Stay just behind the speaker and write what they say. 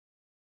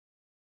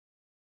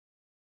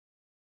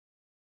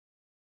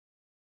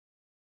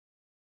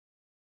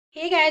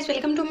Hey guys,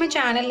 welcome to my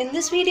channel. In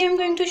this video I'm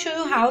going to show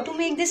you how to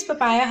make this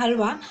papaya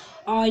halwa,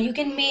 or you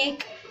can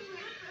make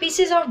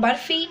pieces of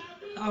burfi,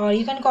 or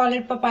you can call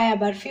it papaya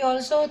burfi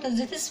also.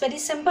 This is very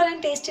simple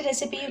and tasty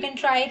recipe. You can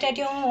try it at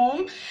your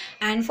home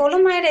and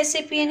follow my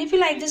recipe. And if you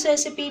like this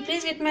recipe,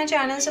 please hit my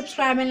channel,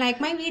 subscribe and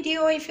like my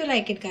video if you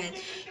like it,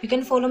 guys. You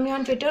can follow me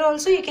on Twitter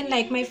also. You can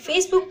like my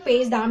Facebook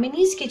page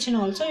Damini's Kitchen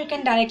also. You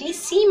can directly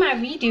see my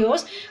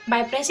videos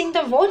by pressing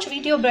the watch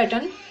video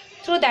button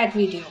through that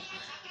video.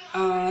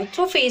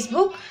 Through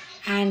Facebook,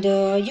 and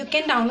you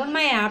can download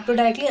my app to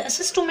directly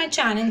access to my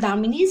channel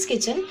Damini's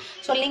Kitchen.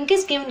 So link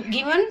is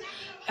given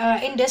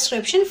in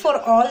description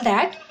for all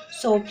that,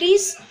 so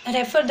please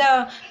refer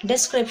the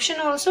description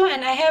also.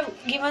 And I have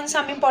given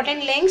some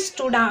important links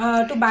to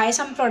buy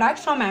some product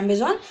from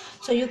Amazon.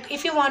 So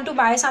if you want to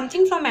buy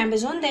something from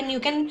Amazon, then you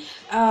can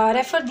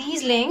refer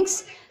these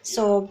links.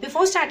 So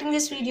before starting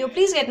this video,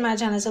 please get my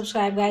channel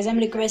subscribe, guys. I'm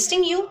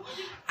requesting you,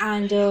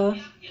 and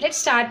let's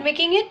start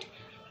making it.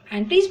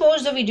 And please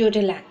watch the video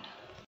till end.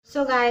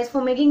 So guys, for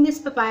making this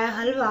papaya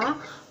halwa,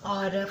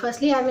 or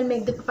firstly I will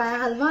make the papaya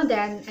halwa,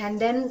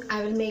 then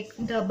I will make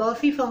the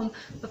burfi from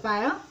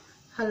papaya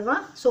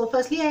halwa. So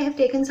firstly I have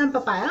taken some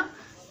papaya.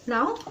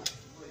 Now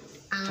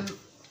I am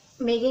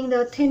making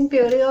the thin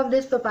puree of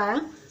this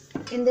papaya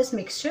in this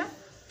mixture.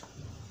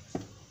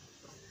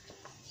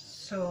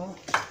 So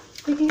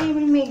quickly I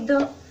will make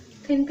the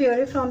thin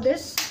puree from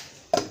this.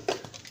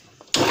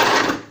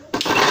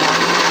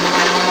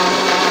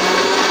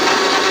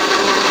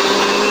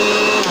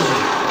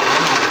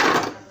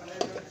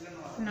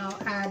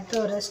 Add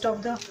the rest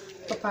of the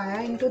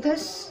papaya into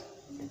this.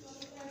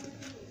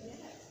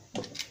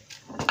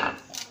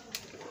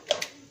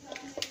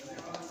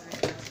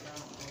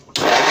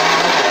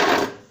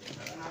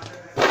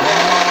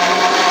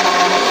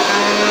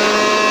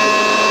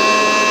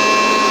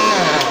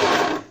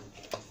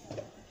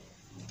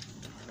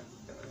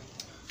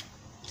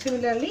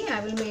 Similarly, I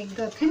will make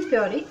the thin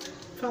puree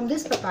from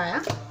this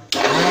papaya.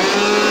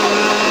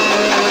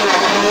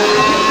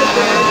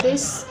 Prepare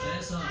this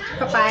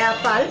papaya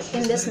pulp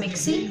in this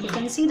mixie. You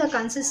can see the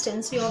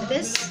consistency of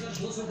this.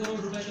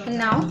 And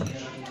now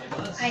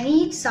I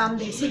need some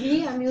desi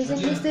ghee. I'm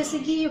using this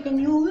desi ghee. You can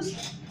use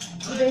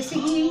desi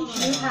ghee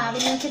you have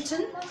in your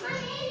kitchen.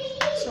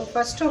 So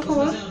first of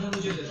all,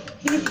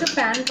 heat the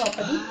pan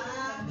properly,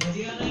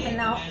 and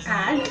now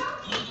add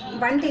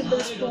 1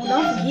 tablespoon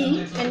of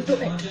ghee into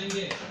it.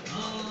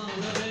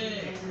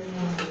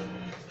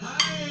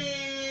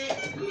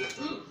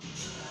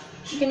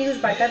 You can use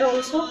butter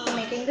also for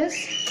making this.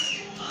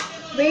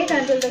 Wait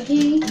until the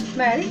ghee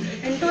melts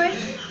into it.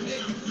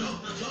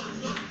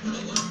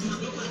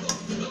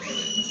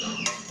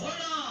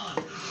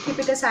 Keep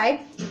it aside.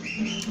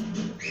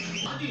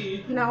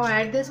 Now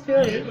add this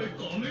puree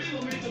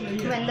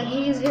when the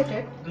ghee is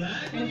heated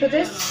into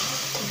this.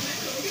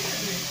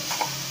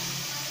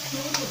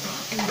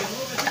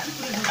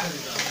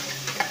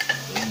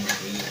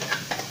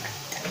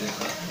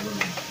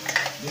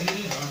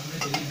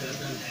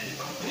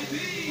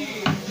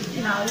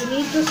 Now you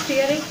need to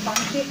stir it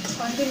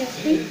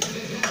continuously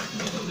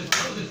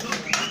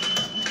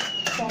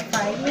for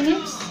 5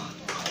 minutes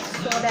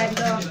so that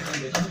the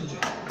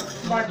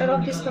water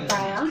of this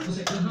papaya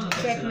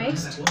get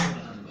mixed.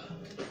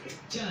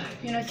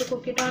 You need to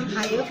cook it on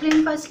higher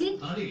flame firstly,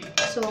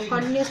 so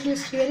continuously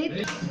stir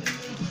it.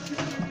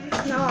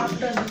 Now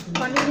after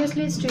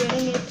continuously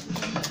stirring it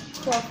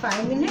for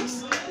 5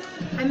 minutes,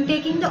 I am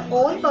taking the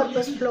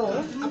all-purpose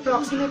flour,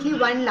 approximately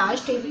 1 large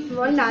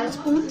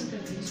spoon.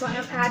 So I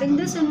am adding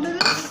this into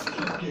this.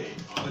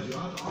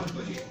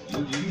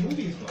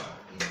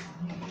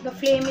 The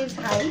flame is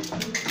high. You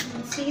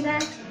can see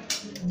that.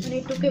 You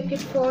need to cook it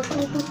for 2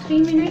 to 3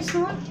 minutes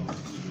more.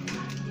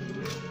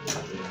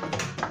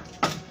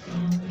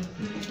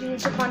 You need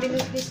to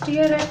continuously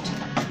stir it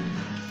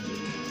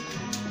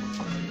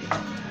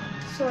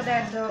so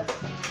that the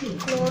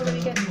flour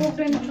will get cooked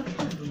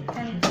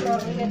and flour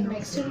will get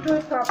mixed into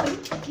it properly.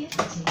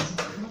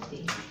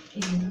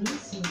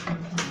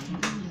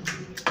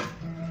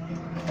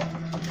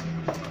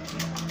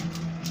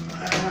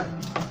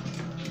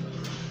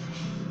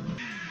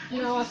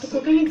 Now after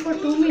cooking it for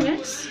 2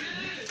 minutes,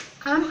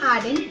 I am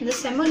adding the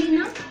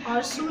semolina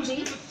or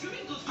suji,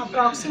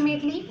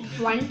 approximately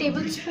 1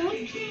 tablespoon.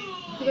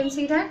 You can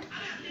see that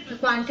the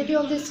quantity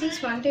of this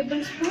is 1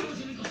 tablespoon.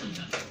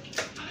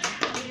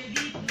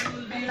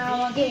 And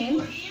now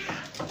again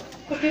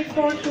cook it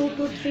for 2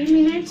 to 3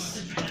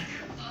 minutes.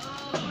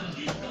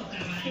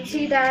 You can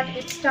see that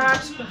it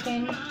starts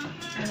cooking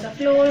and the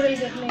flour will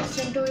get mixed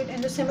into it,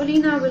 and the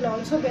semolina will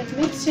also get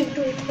mixed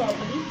into it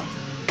properly.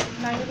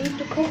 Now you need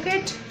to cook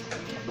it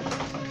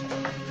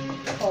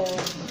for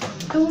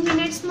 2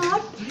 minutes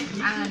more,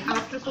 and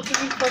after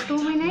cooking it for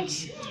 2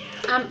 minutes,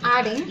 I am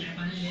adding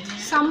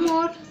some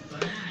more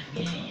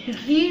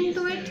ghee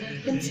into it.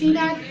 You can see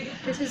that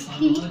this is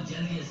ghee,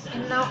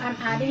 and now I am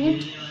adding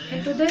it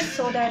into this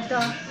so that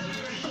the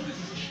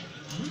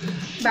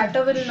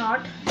batter will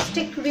not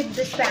stick with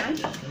this pan.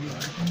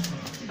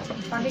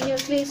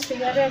 Continuously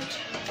stir it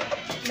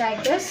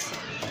like this.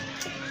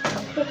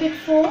 cook it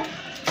for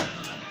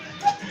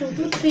 2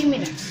 to 3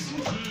 minutes.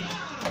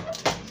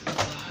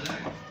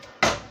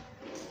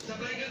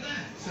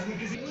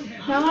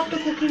 Now after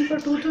cooking for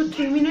 2 to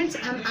 3 minutes,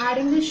 I am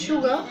adding the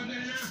sugar.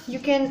 You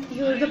can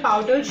use the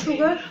powdered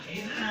sugar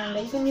and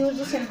you can use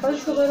the simple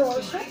sugar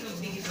also,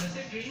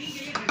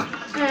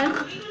 and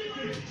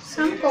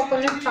some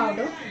coconut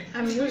powder I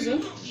am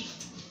using.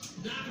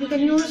 You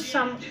can use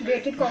some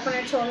grated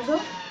coconuts also.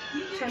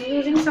 So I am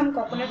using some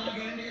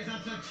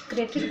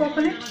grated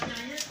coconut,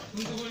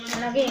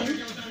 and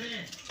again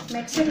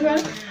mix it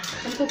well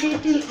and cook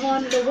it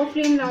on lower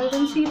flame. Now you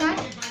can see that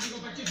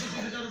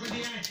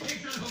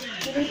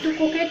you need to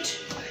cook it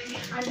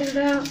until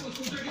the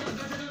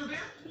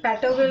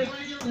batter will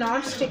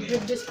not stick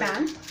with this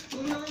pan.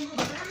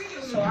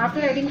 So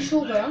after adding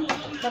sugar,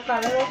 the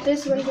color of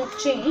this will get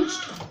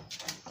changed,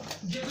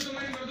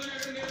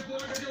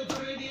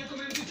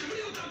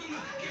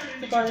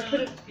 because it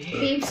will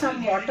leave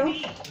some water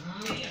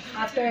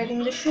after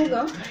adding the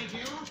sugar.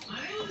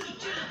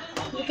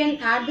 You can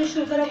add the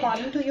sugar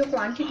according to your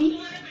quantity.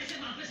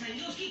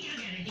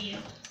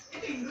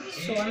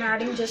 So I am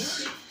adding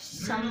just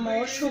some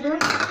more sugar,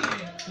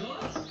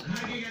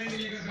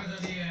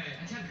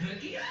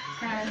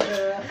 and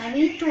I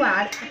need to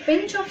add a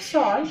pinch of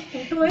salt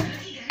into it.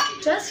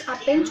 Just a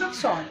pinch of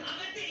salt,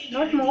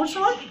 not more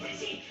salt.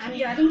 I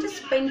am adding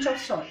just a pinch of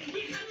salt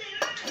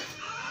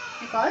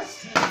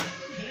because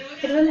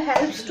it will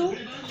help to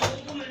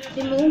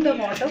remove the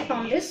water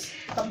from this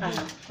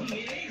papaya.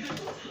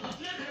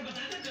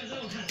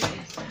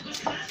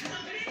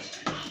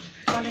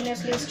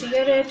 Continuously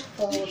stir it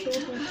for 2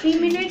 to 3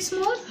 minutes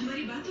more.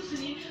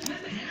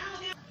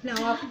 Now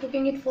after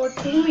cooking it for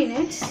 2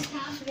 minutes,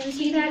 you can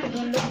see that it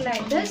will look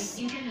like this.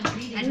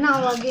 And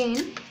now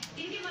again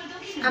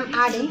I am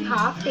adding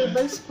half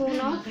tablespoon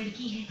of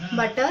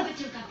butter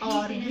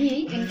or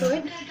ghee into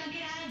it.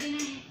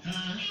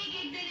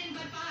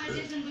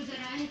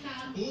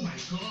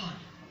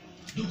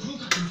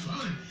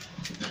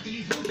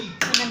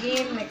 And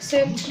again mix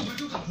it.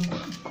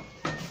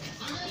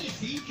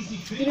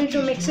 You need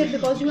to mix it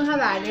because you have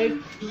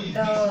added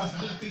the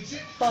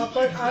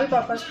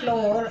all-purpose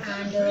flour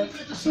and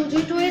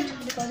suji to it,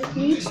 because it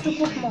needs to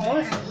cook more,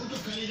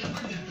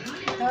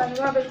 and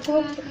you will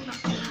cook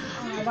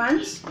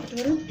once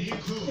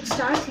it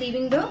starts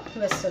leaving the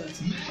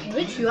vessels in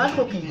which you are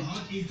cooking it.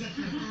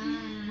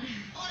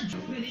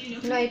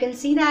 Now you can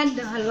see that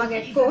the halwa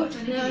get cooked.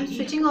 Now I am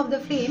switching off the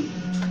flame.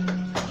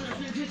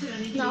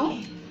 Now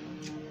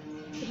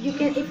you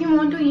can, if you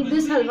want to eat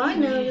this halwa,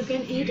 now you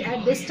can eat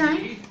at this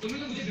time.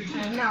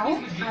 And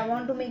now I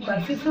want to make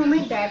barfi from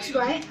it. That's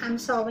why I'm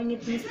serving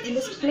it in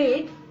this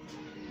plate.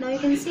 Now you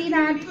can see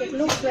that it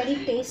looks very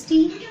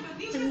tasty,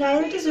 and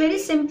guys, it is very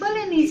simple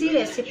and easy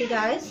recipe,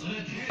 guys.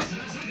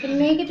 You can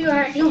make it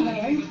at your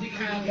home,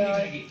 and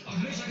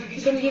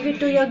you can give it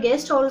to your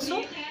guest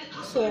also.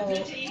 So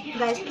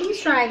guys,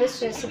 please try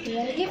this recipe,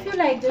 and if you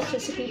like this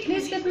recipe,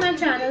 please get my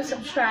channel,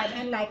 subscribe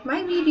and like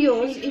my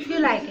videos if you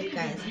like it,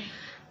 guys.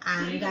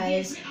 And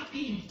guys,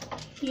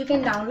 you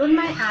can download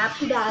my app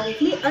to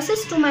directly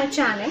assist to my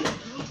channel,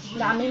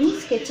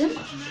 Damini's Kitchen.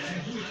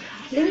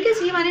 Link is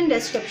given in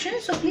description,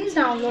 so please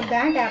download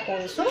that app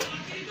also.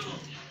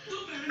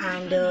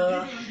 And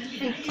the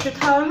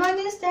third one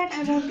is that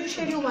I want to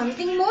share you one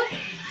thing more.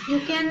 You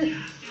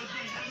can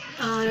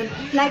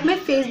like my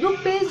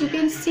Facebook page. You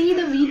can see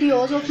the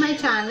videos of my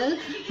channel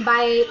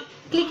by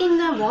clicking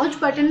the watch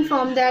button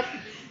from that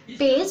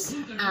page,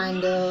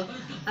 and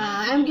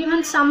I am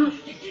given some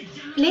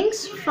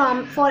links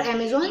for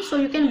Amazon, so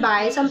you can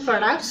buy some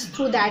products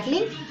through that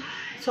link.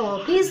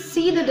 So please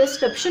see the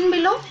description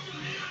below.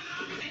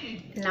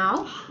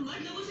 Now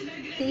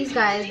please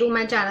guys, do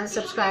my channel,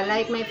 subscribe,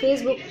 like my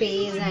Facebook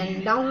page,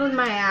 and download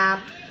my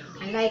app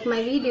and like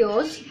my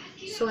videos.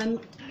 So I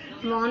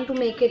want to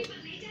make it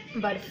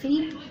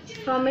barfi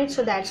from it,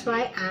 so that's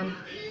why I'm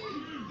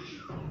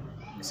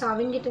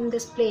serving it in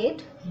this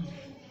plate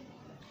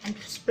and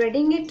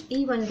spreading it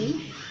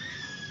evenly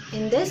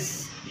in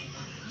this.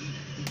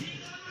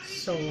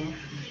 So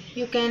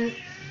you can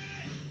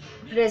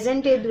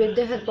present it with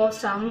the help of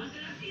some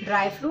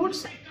dry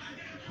fruits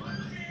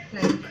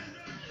like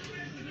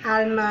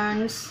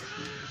almonds,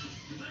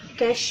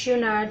 cashew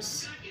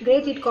nuts,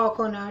 grated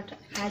coconut,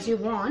 as you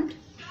want.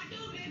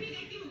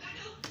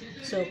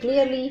 So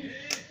clearly,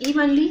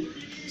 evenly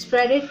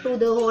spread it to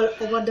the whole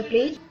over the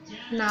plate.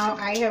 Now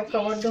I have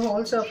covered the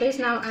whole surface.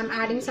 Now I'm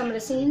adding some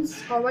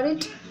raisins over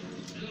it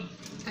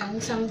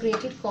and some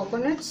grated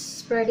coconuts,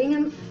 spreading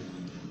them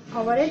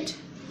over it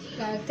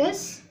like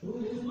this.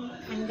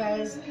 And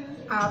guys,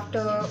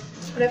 after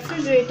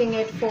refrigerating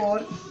it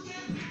for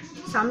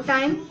some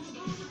time,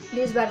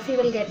 this barfi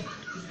will get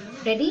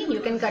ready. You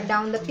can cut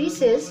down the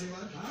pieces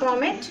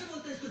from it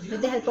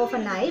with the help of a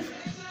knife.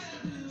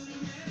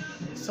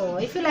 So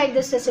if you like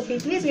this recipe,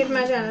 please get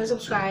my channel,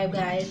 subscribe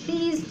guys.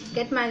 Please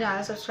get my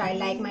channel, subscribe,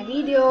 like my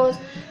videos,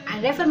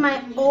 and refer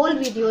my all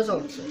videos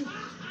also.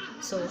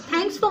 So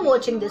thanks for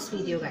watching this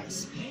video,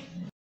 guys.